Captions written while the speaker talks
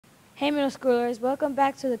Hey middle schoolers, welcome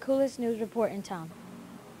back to the coolest news report in town.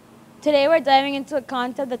 Today we're diving into a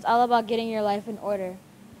concept that's all about getting your life in order.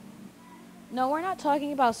 No, we're not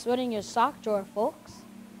talking about sorting your sock drawer, folks.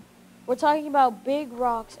 We're talking about big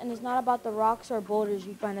rocks, and it's not about the rocks or boulders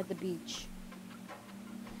you find at the beach.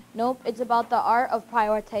 Nope, it's about the art of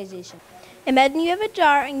prioritization. Imagine you have a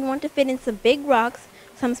jar and you want to fit in some big rocks,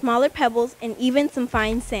 some smaller pebbles, and even some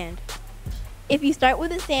fine sand. If you start with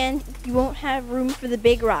the sand, you won't have room for the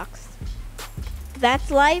big rocks.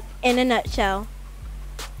 That's life in a nutshell.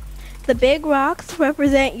 The big rocks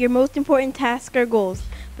represent your most important tasks or goals,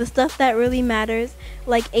 the stuff that really matters,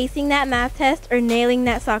 like acing that math test or nailing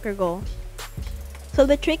that soccer goal. So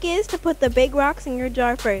the trick is to put the big rocks in your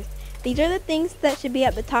jar first. These are the things that should be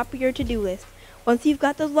at the top of your to-do list. Once you've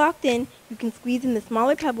got those locked in, you can squeeze in the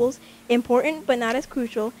smaller pebbles, important but not as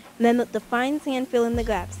crucial, and then let the fine sand fill in the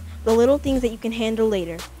gaps, the little things that you can handle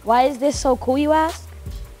later. Why is this so cool, you ask?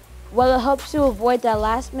 Well, it helps you avoid that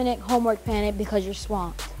last-minute homework panic because you're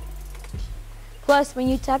swamped. Plus, when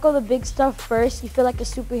you tackle the big stuff first, you feel like a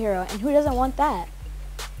superhero, and who doesn't want that?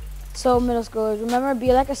 So, middle schoolers, remember,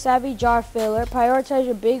 be like a savvy jar filler, prioritize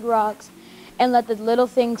your big rocks, and let the little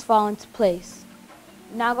things fall into place.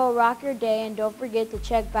 Now go rock your day, and don't forget to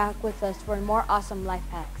check back with us for more awesome life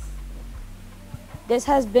hacks. This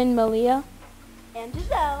has been Malia And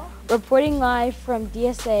Giselle. reporting live from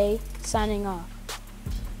DSA, signing off.